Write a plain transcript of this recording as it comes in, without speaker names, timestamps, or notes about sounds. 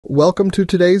Welcome to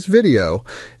today's video.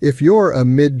 If you're a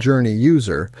Midjourney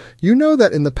user, you know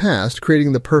that in the past,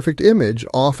 creating the perfect image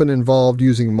often involved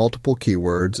using multiple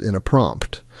keywords in a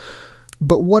prompt.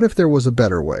 But what if there was a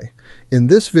better way? In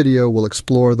this video, we'll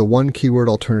explore the one keyword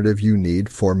alternative you need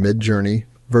for Midjourney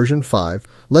version 5.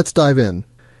 Let's dive in.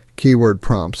 Keyword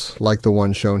prompts, like the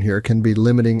one shown here, can be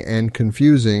limiting and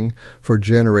confusing for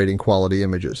generating quality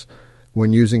images.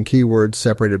 When using keywords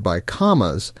separated by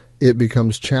commas, it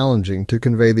becomes challenging to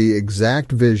convey the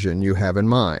exact vision you have in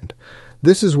mind.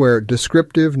 This is where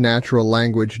descriptive natural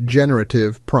language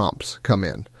generative prompts come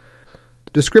in.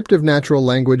 Descriptive natural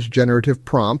language generative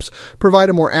prompts provide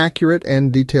a more accurate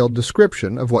and detailed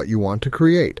description of what you want to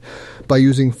create. By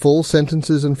using full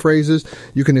sentences and phrases,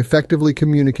 you can effectively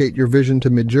communicate your vision to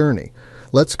Midjourney.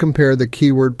 Let's compare the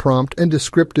keyword prompt and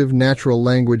descriptive natural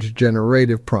language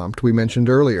generative prompt we mentioned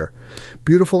earlier.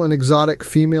 Beautiful and exotic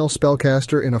female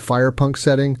spellcaster in a firepunk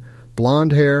setting,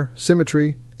 blonde hair,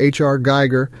 symmetry, H.R.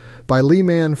 Geiger, by Li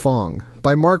Man Fong,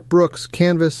 by Mark Brooks,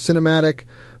 canvas, cinematic,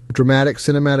 dramatic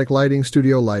cinematic lighting,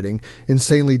 studio lighting,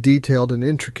 insanely detailed and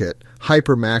intricate,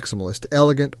 hyper-maximalist,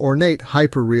 elegant, ornate,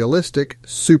 hyper-realistic,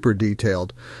 super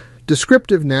detailed.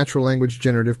 Descriptive natural language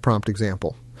generative prompt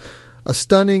example. A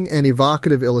stunning and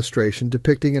evocative illustration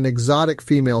depicting an exotic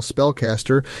female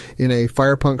spellcaster in a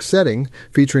firepunk setting,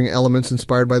 featuring elements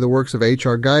inspired by the works of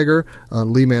H.R. Geiger,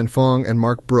 Li Man Fong, and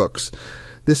Mark Brooks.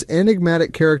 This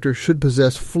enigmatic character should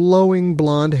possess flowing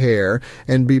blonde hair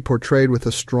and be portrayed with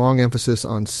a strong emphasis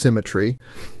on symmetry.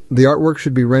 The artwork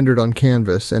should be rendered on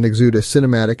canvas and exude a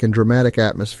cinematic and dramatic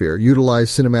atmosphere. Utilize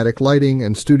cinematic lighting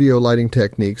and studio lighting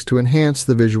techniques to enhance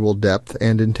the visual depth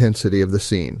and intensity of the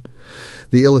scene.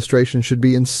 The illustration should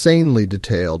be insanely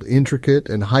detailed, intricate,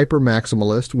 and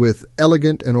hyper-maximalist with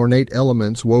elegant and ornate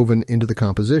elements woven into the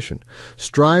composition.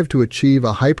 Strive to achieve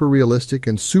a hyper-realistic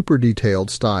and super-detailed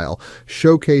style,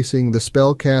 showcasing the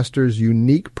spellcaster's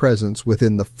unique presence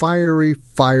within the fiery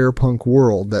firepunk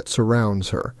world that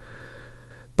surrounds her.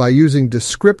 By using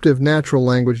descriptive natural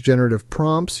language generative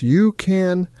prompts, you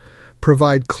can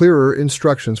provide clearer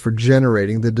instructions for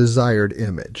generating the desired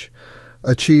image.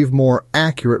 Achieve more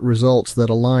accurate results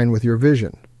that align with your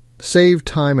vision. Save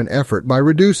time and effort by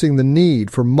reducing the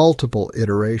need for multiple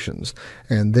iterations.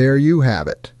 And there you have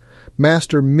it.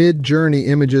 Master Midjourney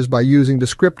images by using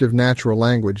descriptive natural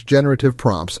language generative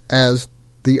prompts as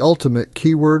the ultimate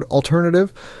keyword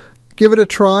alternative. Give it a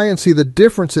try and see the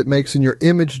difference it makes in your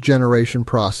image generation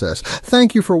process.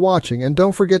 Thank you for watching, and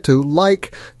don't forget to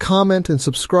like, comment, and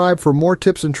subscribe for more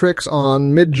tips and tricks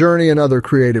on Midjourney and other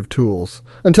creative tools.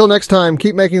 Until next time,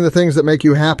 keep making the things that make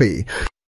you happy.